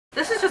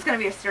This is just going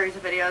to be a series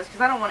of videos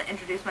because I don't want to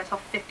introduce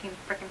myself 15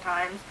 freaking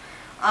times.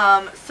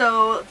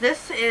 So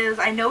this is,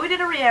 I know we did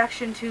a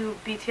reaction to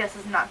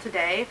BTS's Not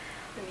Today.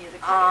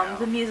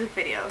 The music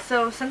video.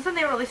 So since then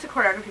they released a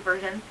choreography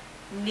version.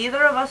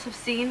 Neither of us have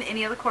seen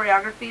any of the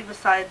choreography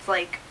besides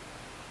like,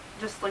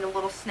 just like a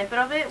little snippet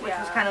of it, which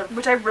was kind of...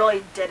 Which I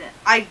really didn't.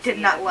 I did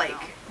not like,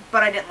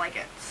 but I didn't like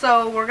it.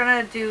 So we're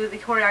going to do the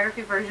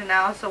choreography version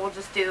now, so we'll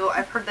just do,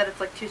 I've heard that it's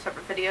like 2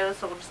 separate videos,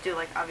 so we'll just do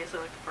like, obviously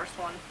like the first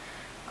one.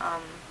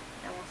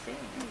 And we'll see.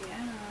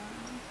 Yeah.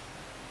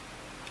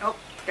 Oh,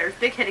 there's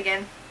Big Hit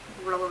again.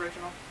 Real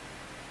original.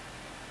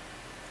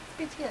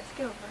 BTS,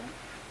 get over it.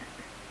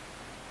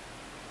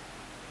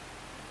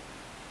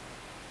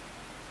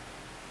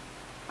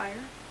 Fire.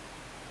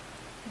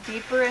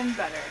 Deeper and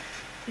better.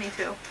 Me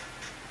too.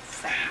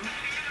 Same.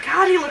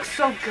 God, he looks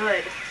so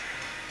good.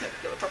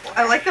 Purple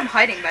I like them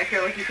hiding back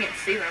here like you can't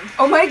see them.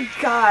 Oh my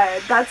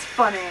god, that's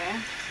funny.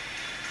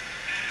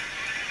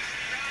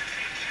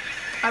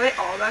 Are they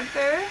all back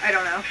there? I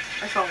don't know.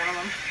 I saw one of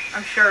them.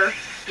 I'm sure.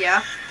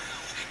 Yeah.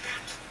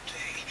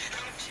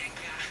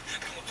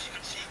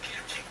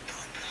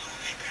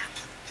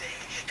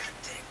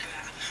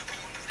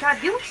 God,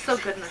 he looks so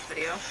good in this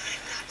video.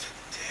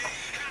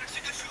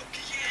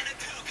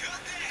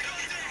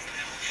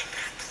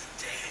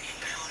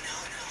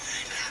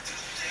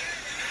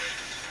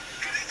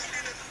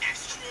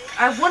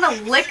 I want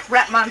to lick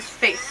Ratman's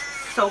face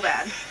so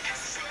bad.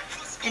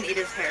 And eat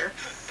his hair.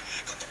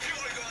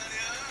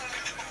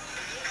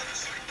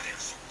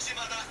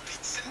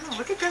 Oh,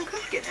 look at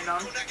Jungkook getting it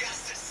on.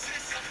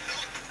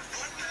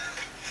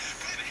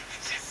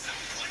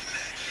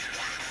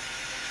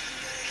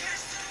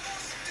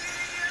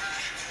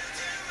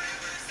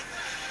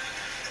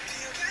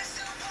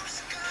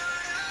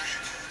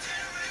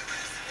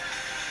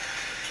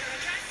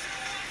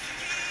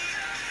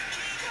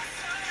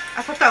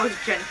 I thought that was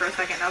Jin for a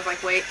second. I was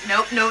like, wait,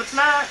 nope, no, it's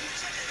not.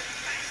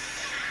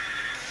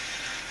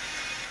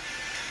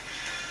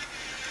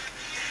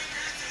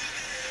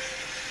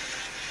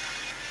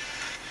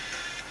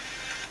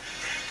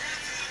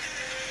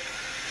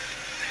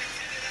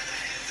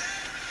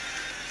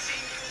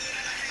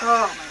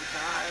 Oh my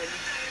god.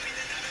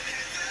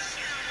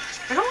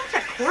 I don't like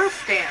that chorus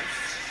dance.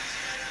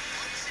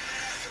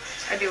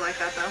 I do like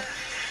that though.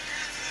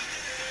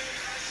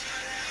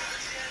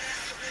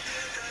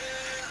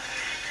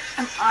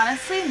 I'm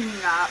honestly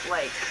not,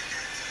 like,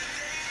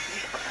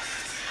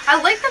 impressed.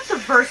 I like that the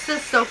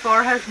verses so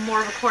far has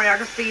more of a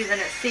choreography than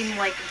it seemed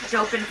like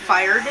Dope and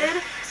Fire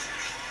did.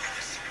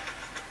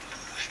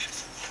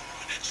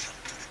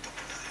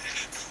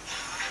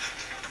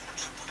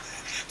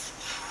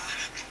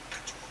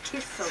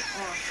 He's so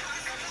awesome.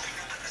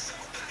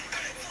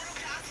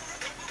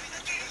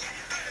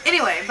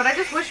 Anyway, but I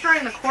just wish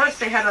during the chorus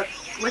they had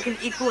like an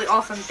equally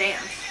awesome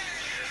dance.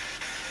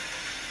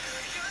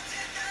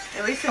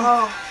 At least in...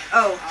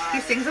 Oh, he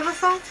sings in the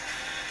song?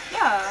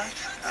 Yeah.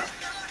 Oh.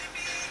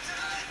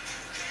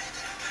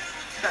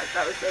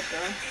 That was it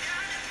though.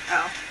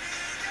 Oh.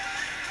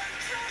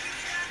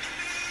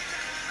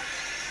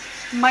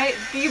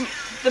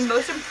 The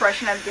most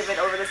impression I've given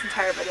over this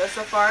entire video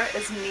so far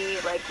is me,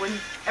 like,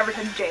 every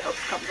time J-Hope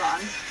comes on.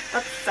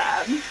 That's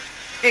sad.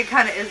 It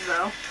kind of is,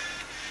 though.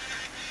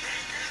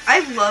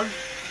 I love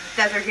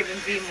that they're giving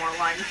V more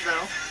lines,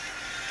 though.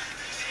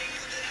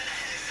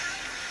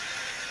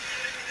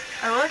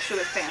 I really like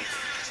Suga's pants.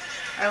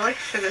 I like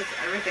Suga's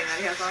everything that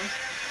he has on.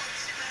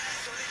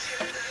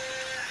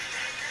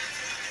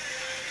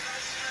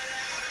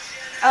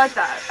 I like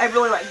that. I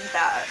really like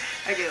that.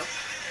 I do.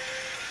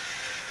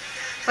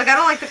 Like, I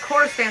don't like the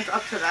chorus dance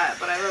up to that,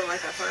 but I really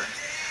like that part.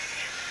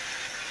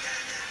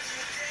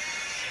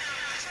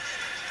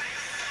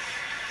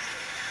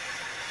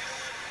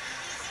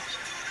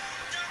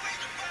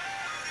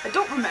 I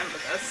don't remember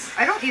this.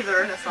 I don't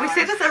either. We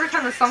say this every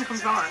time the song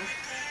comes on.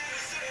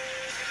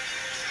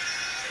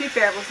 To be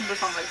fair, I've listened to the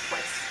song like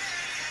twice.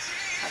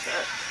 That's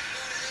it.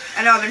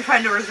 I know, I've been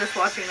trying to resist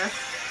watching this.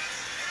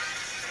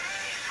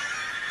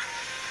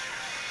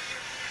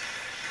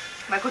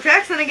 Michael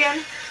Jackson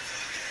again.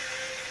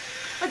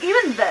 Like,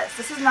 even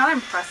this is not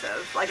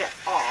impressive, like, at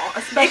all.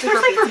 Especially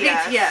for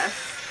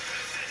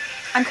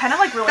BTS. I'm kind of,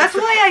 like, really... That's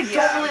why I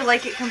don't really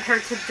like it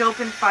compared to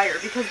Dope and Fire,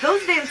 because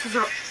those dances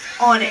are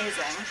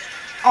amazing.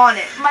 On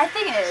it. My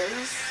thing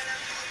is,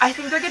 I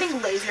think they're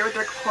getting lazier with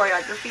their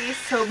choreography,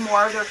 so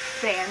more of their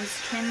fans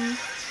can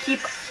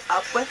keep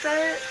up with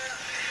it.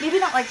 Maybe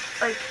not, like...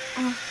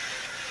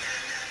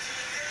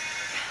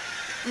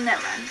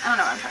 Never mind. I don't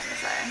know what I'm trying to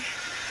say.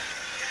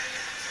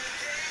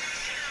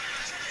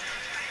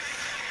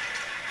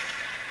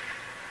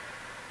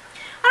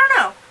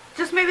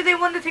 Just maybe they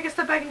wanted to take a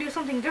step back and do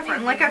something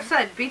different. Like I've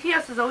said,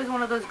 BTS is always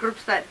one of those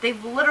groups that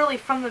they've literally,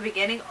 from the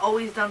beginning,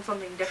 always done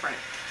something different.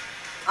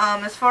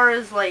 As far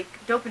as, like,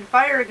 Dope and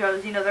Fire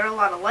goes, you know, they're a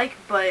lot alike,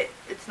 but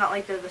it's not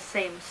like they're the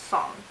same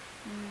song.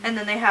 And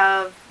then they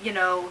have, you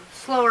know,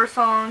 slower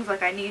songs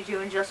like I Need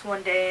You in Just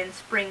One Day and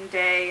Spring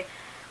Day.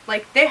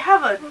 Like, they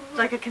have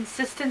a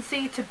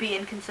consistency to be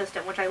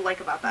inconsistent, which I like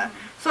about that.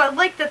 So I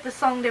like that the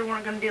song, they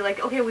weren't going to be like,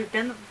 okay, we've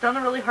done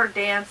a really hard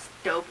dance,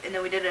 dope, and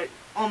then we did a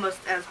almost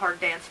as hard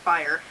dance,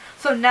 fire.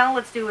 So now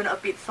let's do an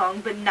upbeat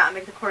song, but not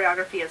make the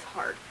choreography as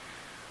hard.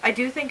 I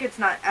do think it's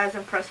not as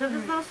impressive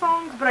as those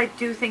songs, but I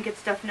do think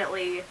it's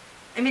definitely,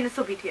 I mean, it's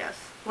still BTS.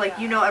 Like,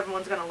 you know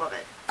everyone's going to love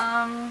it.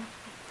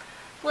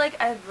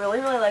 Like, I really,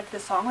 really liked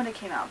this song when it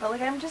came out, but,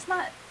 like, I'm just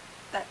not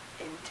that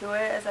into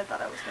it as I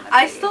thought I was going to be.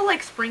 I still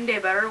like Spring Day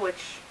better,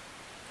 which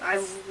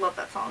I love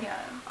that song.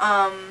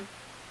 Yeah.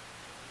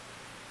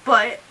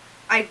 But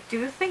I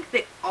do think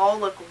they all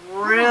look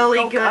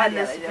really good in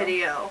this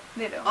video.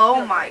 They do.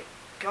 Oh my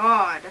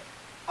god.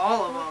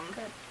 All of them.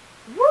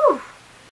 Good. Woo!